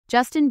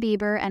Justin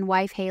Bieber and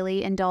wife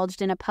Hailey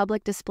indulged in a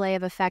public display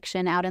of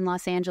affection out in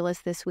Los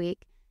Angeles this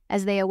week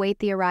as they await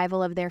the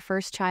arrival of their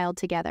first child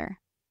together.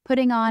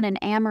 Putting on an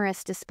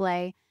amorous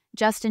display,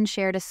 Justin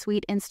shared a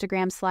sweet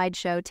Instagram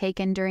slideshow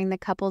taken during the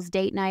couple's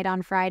date night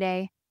on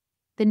Friday.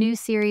 The new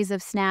series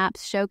of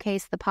snaps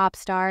showcased the pop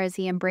star as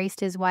he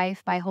embraced his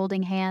wife by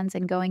holding hands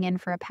and going in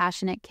for a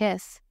passionate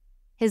kiss.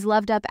 His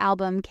loved-up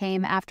album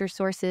came after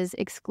sources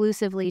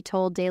exclusively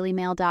told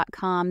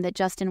DailyMail.com that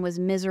Justin was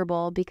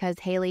miserable because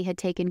Hailey had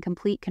taken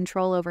complete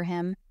control over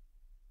him.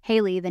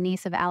 Hailey, the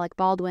niece of Alec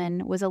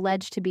Baldwin, was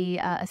alleged to be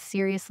a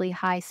seriously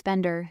high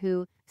spender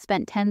who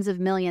spent tens of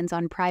millions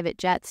on private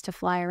jets to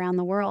fly around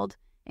the world,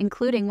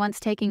 including once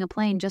taking a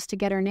plane just to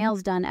get her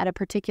nails done at a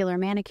particular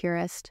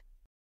manicurist.